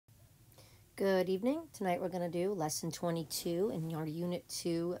Good evening. Tonight we're going to do lesson 22 in our unit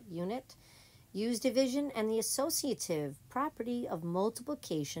 2 unit. Use division and the associative property of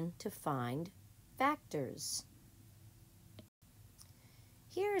multiplication to find factors.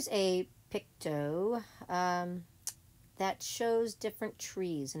 Here's a picto that shows different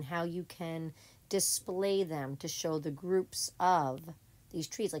trees and how you can display them to show the groups of these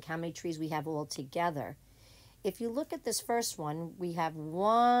trees, like how many trees we have all together. If you look at this first one, we have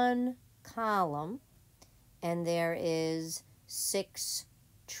one column and there is 6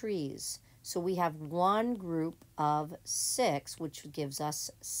 trees. So we have one group of 6, which gives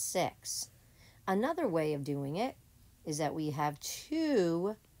us 6. Another way of doing it is that we have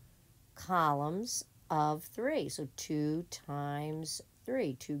 2 columns of 3. So 2 times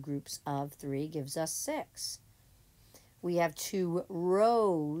 3, 2 groups of 3 gives us 6. We have 2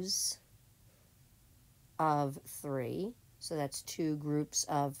 rows of 3. So that's 2 groups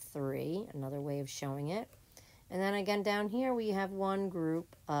of 3, another way of showing it. And then again down here we have one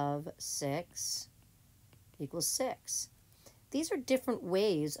group of 6 equals 6. These are different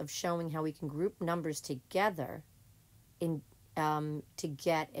ways of showing how we can group numbers together to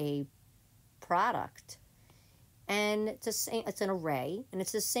get a product. And it's an array, and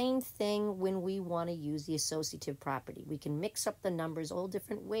it's the same thing when we want to use the associative property. We can mix up the numbers all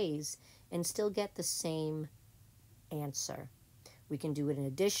different ways and still get the same answer. We can do it in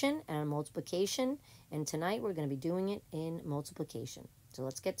addition and multiplication, and tonight we're going to be doing it in multiplication. So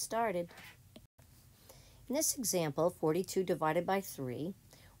let's get started. In this example, 42 divided by 3,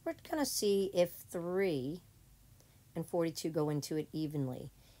 we're going to see if 3 and 42 go into it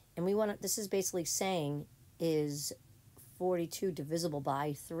evenly. And we want to, this is basically saying, is 42 divisible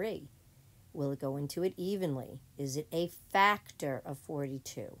by 3? Will it go into it evenly? Is it a factor of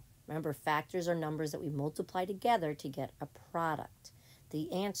 42? Remember, factors are numbers that we multiply together to get a product,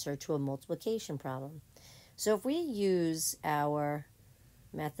 the answer to a multiplication problem. So if we use our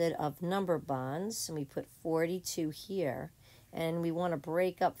method of number bonds, and we put 42 here, and we want to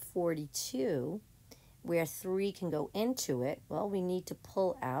break up 42, where 3 can go into it, well, we need to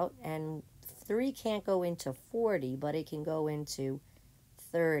pull out, and 3 can't go into 40, but it can go into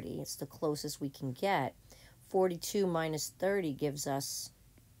 30. It's the closest we can get. 42 minus 30 gives us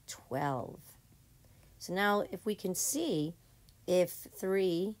 12. So now if we can see if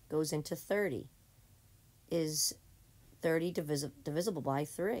 3 goes into 30, is 30 divisible by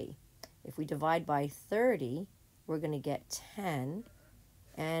 3? If we divide by 30, we're going to get 10.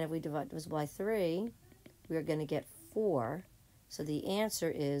 And if we divisible by 3, we're going to get 4. So the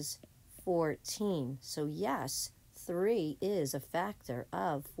answer is 14. So yes, 3 is a factor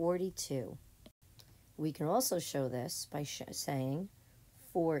of 42. We can also show this by saying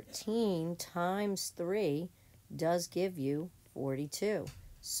 14 times 3 does give you 42.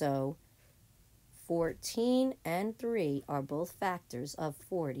 So 14 and 3 are both factors of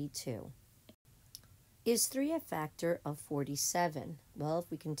 42. Is 3 a factor of 47? Well, if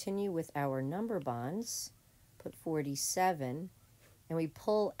we continue with our number bonds, put 47, and we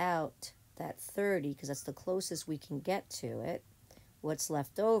pull out that 30, because that's the closest we can get to it, what's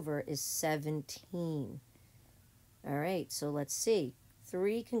left over is 17. All right, so let's see.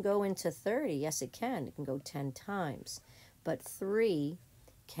 3 can go into 30. Yes, it can. It can go 10 times. But 3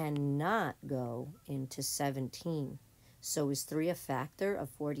 cannot go into 17. So is 3 a factor of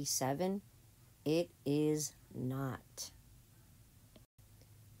 47? It is not.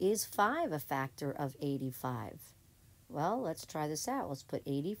 Is 5 a factor of 85? Well, let's try this out. Let's put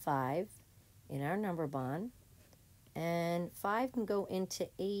 85 in our number bond. And 5 can go into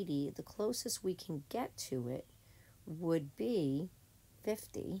 80. The closest we can get to it would be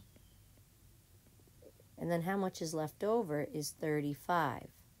 50. And then how much is left over is 35.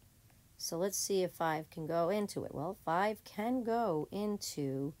 So let's see if 5 can go into it. Well, 5 can go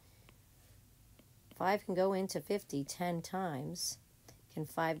into 50 10 times. Can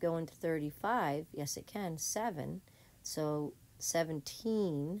 5 go into 35? Yes, it can. 7. So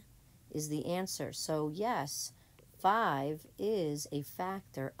 17 is the answer. So yes, 5 is a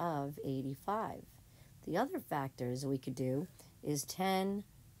factor of 85. The other factors we could do is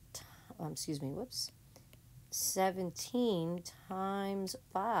 17 times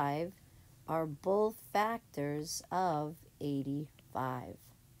 5 are both factors of 85.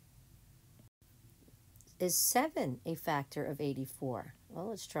 Is 7 a factor of 84? Well,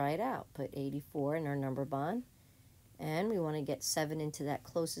 let's try it out. Put 84 in our number bond, and we want to get 7 into that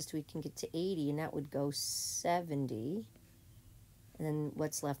closest we can get to 80, and that would go 70. And then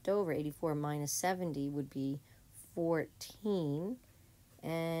what's left over, 84 minus 70, would be 14.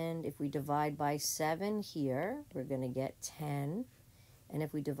 And if we divide by 7 here, we're going to get 10. And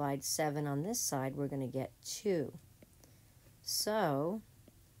if we divide 7 on this side, we're going to get 2. So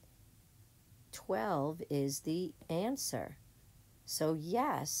 12 is the answer. So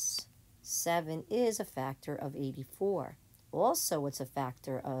yes, 7 is a factor of 84. Also, what's a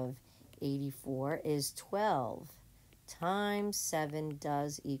factor of 84 is 12 times 7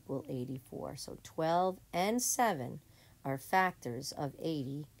 does equal 84. So 12 and 7 are factors of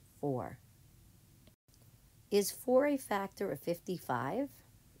 84. Is 4 a factor of 55?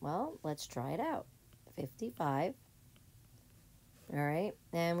 Well, let's try it out. 55. All right,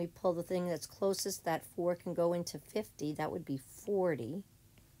 and we pull the thing that's closest that 4 can go into 50. That would be 40.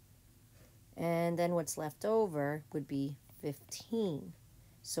 And then what's left over would be 15.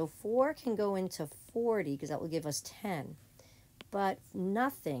 So 4 can go into 40 because that will give us 10. But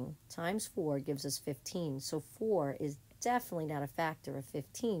nothing times 4 gives us 15. So 4 is definitely not a factor of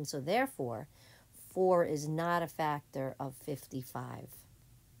 15. So therefore, 4 is not a factor of 55.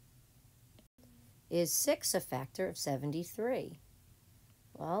 Is 6 a factor of 73?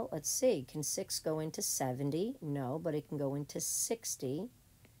 Well, let's see. Can 6 go into 70? No, but it can go into 60.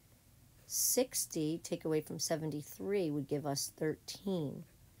 60, take away from 73, would give us 13.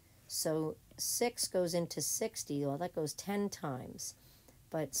 So 6 goes into 60. Well, that goes 10 times.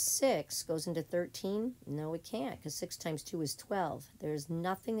 But 6 goes into 13? No, it can't, because 6 times 2 is 12. There's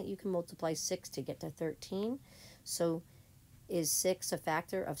nothing that you can multiply 6 to get to 13. So is 6 a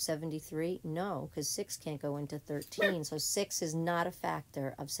factor of 73? No, because 6 can't go into 13. So 6 is not a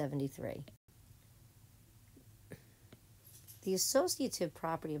factor of 73. The associative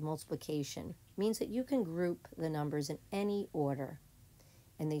property of multiplication means that you can group the numbers in any order,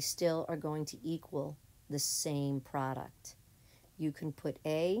 and they still are going to equal the same product. You can put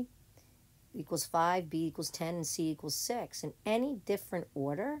A equals 5, B equals 10, and C equals 6 in any different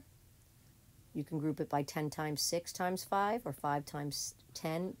order. You can group it by 10 times 6 times 5 or 5 times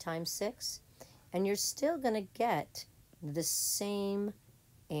 10 times 6, and you're still going to get the same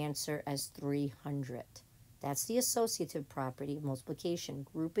answer as 300. That's the associative property of multiplication,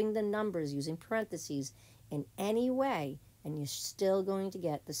 grouping the numbers using parentheses in any way, and you're still going to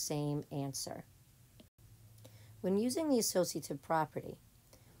get the same answer. When using the associative property,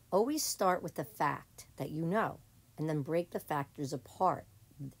 always start with the fact that you know, and then break the factors apart,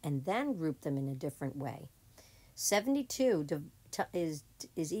 and then group them in a different way. 72 is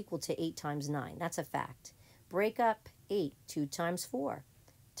equal to 8 times 9. That's a fact. Break up 8, 2 times 4,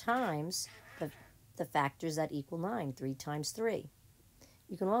 times the factors that equal 9, 3 times 3.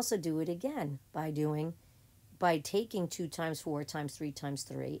 You can also do it again by taking 2 times 4 times 3 times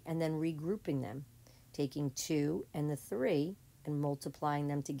 3 and then regrouping them, taking 2 and the 3 and multiplying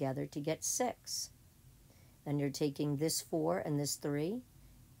them together to get 6. Then you're taking this 4 and this 3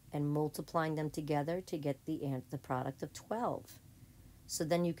 and multiplying them together to get the product of 12. So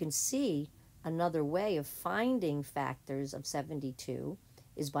then you can see another way of finding factors of 72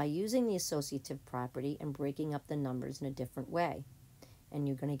 is by using the associative property and breaking up the numbers in a different way. And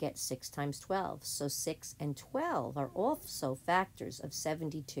you're going to get 6 times 12. So 6 and 12 are also factors of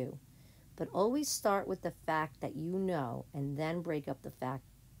 72. But always start with the fact that you know and then break up the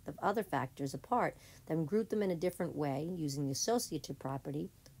other factors apart, then group them in a different way using the associative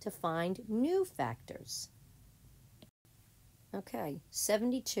property to find new factors. Okay,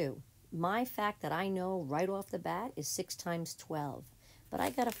 72. My fact that I know right off the bat is 6 times 12. But I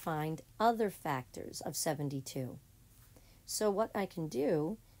got to find other factors of 72. So what I can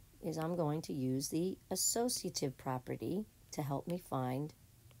do is I'm going to use the associative property to help me find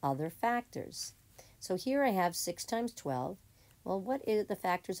other factors. So here I have 6 times 12. Well, what is the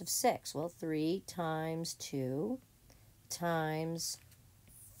factors of 6? Well, 3 times 2 times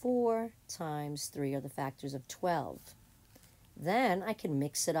 4 times 3 are the factors of 12. Then I can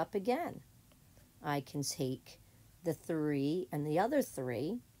mix it up again. I can take the 3 and the other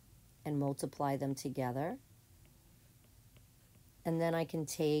 3 and multiply them together. And then I can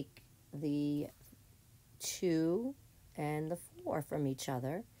take the 2 and the 4 from each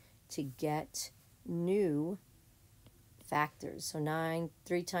other to get new factors. So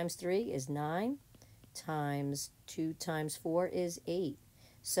 3 times 3 is 9, times 2 times 4 is 8.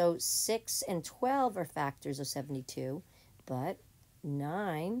 So 6 and 12 are factors of 72, but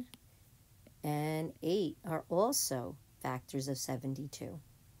 9 and 8 are also factors of 72.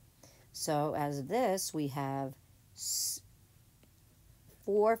 So as this, we have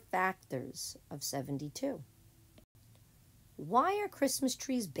 4 factors of 72. Why are Christmas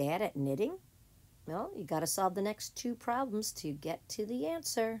trees bad at knitting? Well, you got to solve the next 2 problems to get to the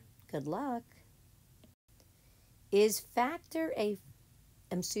answer. Good luck. Is 3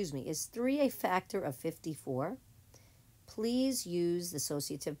 a factor of 54? Please use the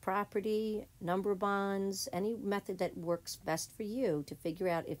associative property, number bonds, any method that works best for you to figure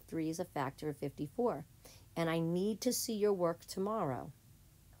out if 3 is a factor of 54. And I need to see your work tomorrow.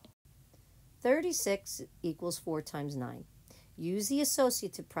 36 equals 4 times 9. Use the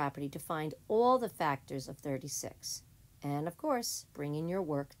associative property to find all the factors of 36. And of course, bring in your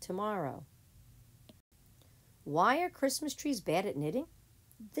work tomorrow. Why are Christmas trees bad at knitting?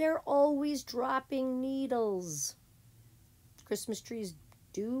 They're always dropping needles. Christmas trees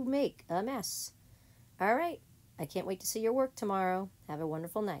do make a mess. All right, I can't wait to see your work tomorrow. Have a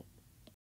wonderful night.